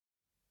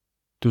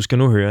Du skal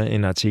nu høre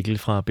en artikel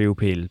fra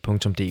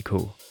bopl.dk.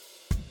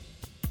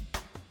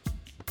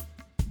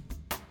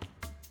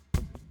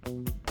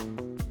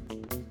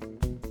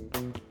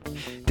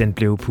 Den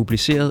blev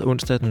publiceret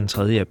onsdag den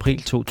 3.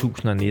 april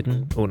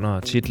 2019 under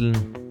titlen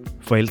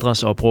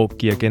 "Forældres opråb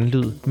giver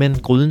genlyd, men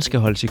gryden skal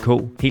holdes i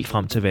kog helt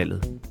frem til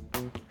valget".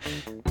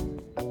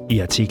 I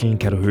artiklen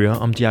kan du høre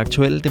om de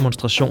aktuelle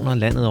demonstrationer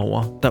landet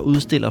over, der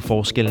udstiller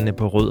forskellene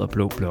på rød og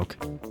blå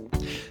blok.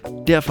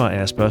 Derfor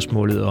er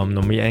spørgsmålet om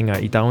normeringer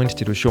i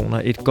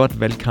daginstitutioner et godt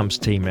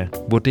valgkampstema,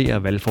 vurderer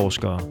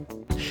valgforskere.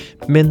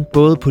 Men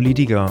både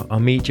politikere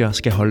og medier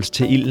skal holdes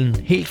til ilden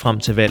helt frem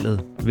til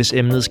valget, hvis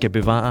emnet skal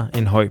bevare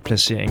en høj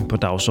placering på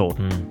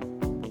dagsordenen.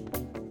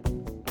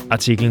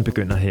 Artiklen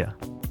begynder her.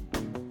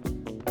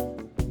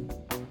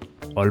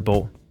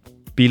 Aalborg,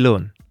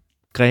 Billund,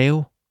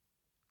 Greve,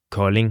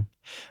 Kolding,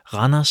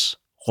 Randers,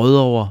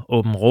 Rødovre,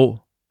 Aabenraa.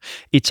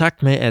 I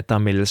takt med, at der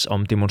meldes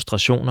om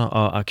demonstrationer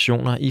og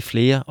aktioner i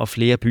flere og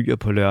flere byer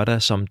på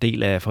lørdag som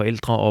del af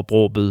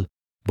forældreopråbet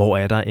 "Hvor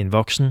er der en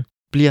voksen?",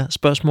 bliver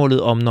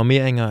spørgsmålet om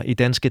normeringer i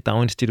danske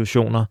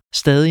daginstitutioner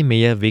stadig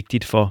mere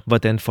vigtigt for,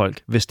 hvordan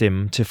folk vil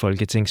stemme til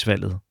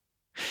folketingsvalget.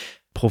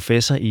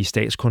 Professor i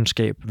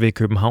statskundskab ved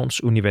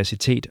Københavns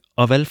Universitet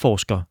og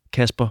valgforsker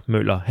Kasper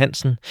Møller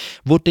Hansen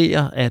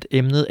vurderer, at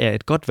emnet er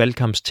et godt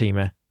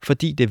valgkampstema,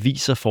 fordi det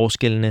viser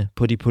forskellene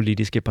på de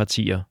politiske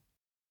partier.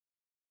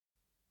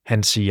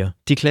 Han siger,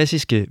 de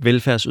klassiske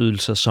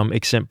velfærdsydelser som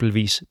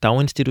eksempelvis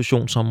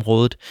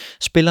daginstitutionsområdet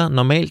spiller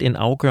normalt en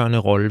afgørende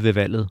rolle ved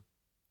valget.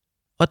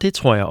 Og det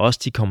tror jeg også,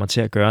 de kommer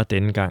til at gøre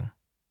denne gang.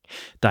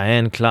 Der er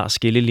en klar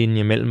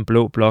skillelinje mellem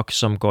blå blok,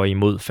 som går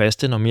imod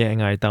faste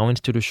normeringer i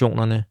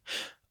daginstitutionerne,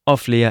 og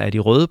flere af de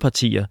røde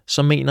partier,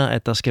 som mener,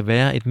 at der skal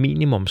være et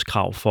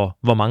minimumskrav for,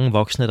 hvor mange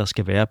voksne der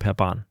skal være per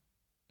barn.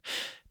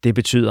 Det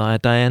betyder,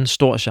 at der er en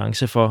stor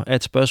chance for,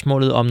 at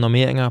spørgsmålet om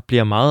normeringer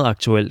bliver meget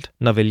aktuelt,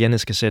 når vælgerne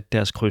skal sætte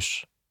deres kryds.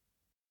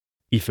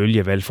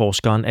 Ifølge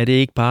valgforskeren er det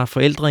ikke bare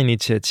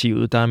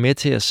forældreinitiativet, der er med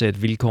til at sætte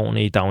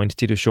vilkårene i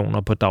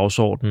daginstitutioner på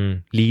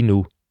dagsordenen lige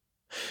nu.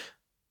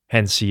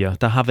 Han siger,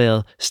 der har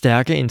været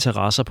stærke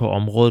interesser på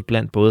området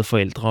blandt både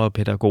forældre og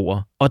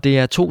pædagoger, og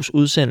DR2's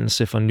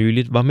udsendelse for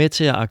nyligt var med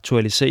til at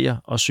aktualisere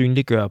og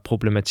synliggøre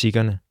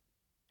problematikkerne.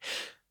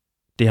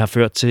 Det har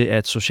ført til,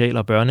 at social-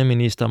 og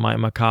børneminister Mai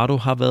Mercado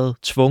har været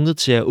tvunget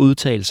til at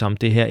udtale sig om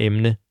det her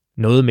emne,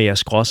 noget mere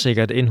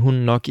skråsikkert, end hun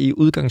nok i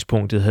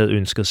udgangspunktet havde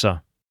ønsket sig.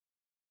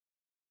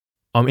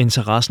 Om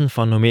interessen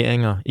for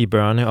normeringer i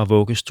børne- og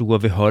vuggestuer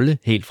vil holde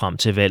helt frem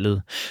til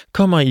valget,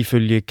 kommer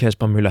ifølge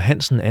Kasper Møller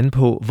Hansen an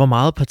på, hvor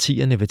meget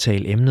partierne vil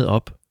tale emnet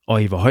op,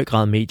 og i hvor høj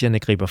grad medierne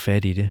griber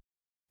fat i det.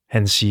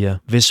 Han siger,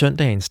 ved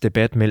søndagens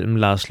debat mellem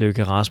Lars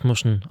Løkke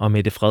Rasmussen og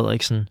Mette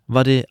Frederiksen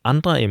var det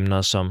andre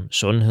emner som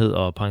sundhed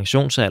og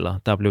pensionsalder,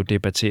 der blev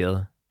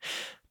debatteret.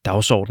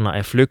 Dagsordner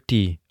er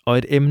flygtige, og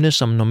et emne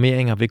som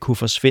normeringer vil kunne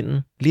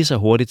forsvinde lige så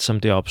hurtigt som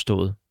det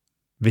opstod.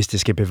 Hvis det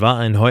skal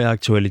bevare en høj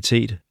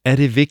aktualitet, er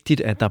det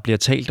vigtigt, at der bliver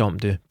talt om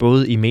det,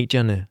 både i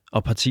medierne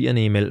og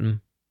partierne imellem.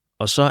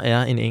 Og så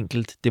er en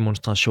enkelt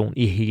demonstration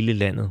i hele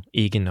landet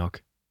ikke nok.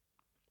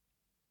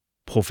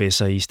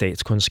 Professor i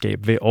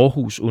statskundskab ved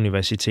Aarhus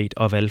Universitet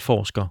og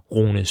valgforsker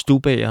Rune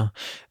Stubager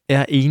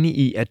er enig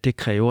i, at det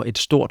kræver et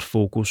stort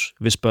fokus,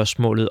 hvis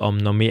spørgsmålet om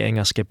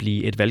normeringer skal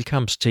blive et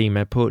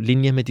valgkampstema på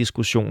linje med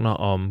diskussioner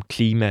om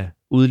klima,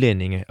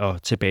 udlændinge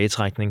og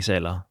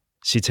tilbagetrækningsalder.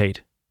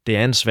 Citat: "Det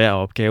er en svær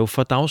opgave,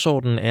 for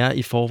dagsordenen er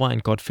i forvejen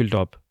godt fyldt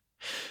op.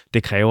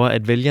 Det kræver,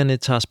 at vælgerne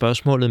tager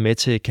spørgsmålet med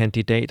til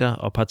kandidater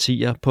og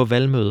partier på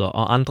valgmøder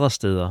og andre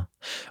steder,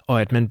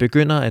 og at man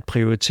begynder at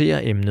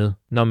prioritere emnet,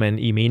 når man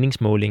i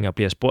meningsmålinger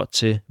bliver spurgt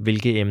til,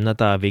 hvilke emner,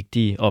 der er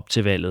vigtige op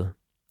til valget."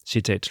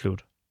 Citat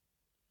slut.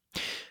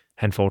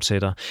 Han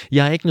fortsætter,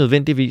 "Jeg er ikke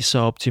nødvendigvis så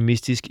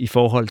optimistisk i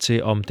forhold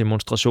til, om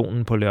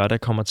demonstrationen på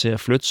lørdag kommer til at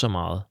flytte så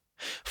meget.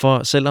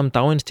 For selvom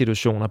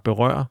daginstitutioner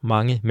berører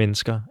mange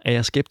mennesker, er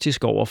jeg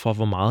skeptisk over for,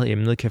 hvor meget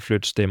emnet kan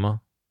flytte stemmer.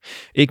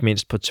 Ikke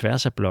mindst på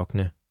tværs af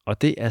blokkene,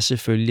 og det er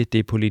selvfølgelig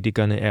det,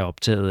 politikerne er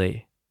optaget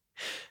af.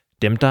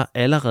 Dem, der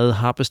allerede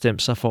har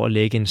bestemt sig for at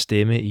lægge en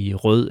stemme i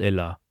rød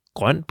eller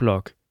grøn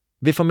blok,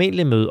 vil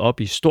formentlig møde op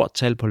i stort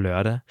tal på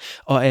lørdag,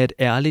 og af et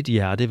ærligt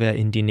hjerte være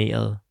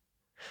indigneret.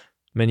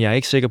 Men jeg er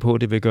ikke sikker på,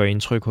 at det vil gøre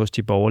indtryk hos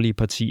de borgerlige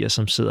partier,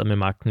 som sidder med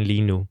magten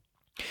lige nu."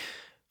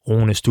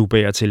 Rune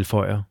Stubager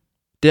tilføjer,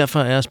 "Derfor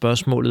er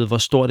spørgsmålet, hvor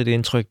stort et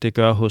indtryk det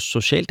gør hos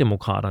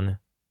Socialdemokraterne,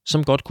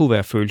 som godt kunne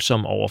være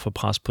følsomme over for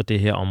pres på det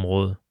her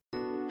område.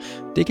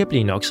 Det kan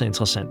blive nok så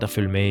interessant at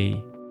følge med i.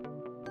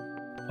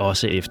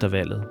 Også efter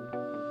valget."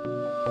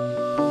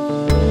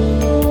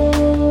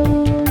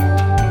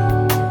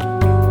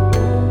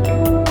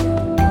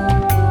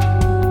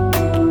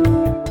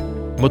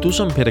 Må du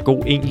som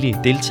pædagog egentlig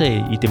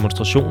deltage i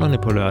demonstrationerne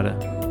på lørdag?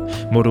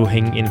 Må du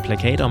hænge en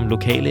plakat om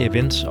lokale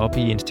events op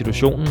i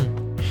institutionen?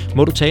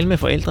 Må du tale med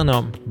forældrene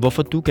om,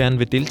 hvorfor du gerne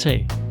vil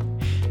deltage?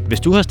 Hvis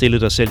du har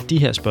stillet dig selv de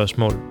her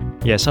spørgsmål,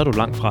 ja, så er du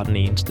langt fra den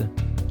eneste.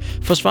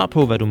 Få svar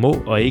på, hvad du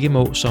må og ikke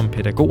må som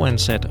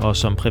pædagogansat og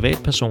som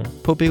privatperson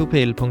på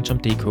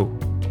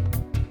bopl.dk.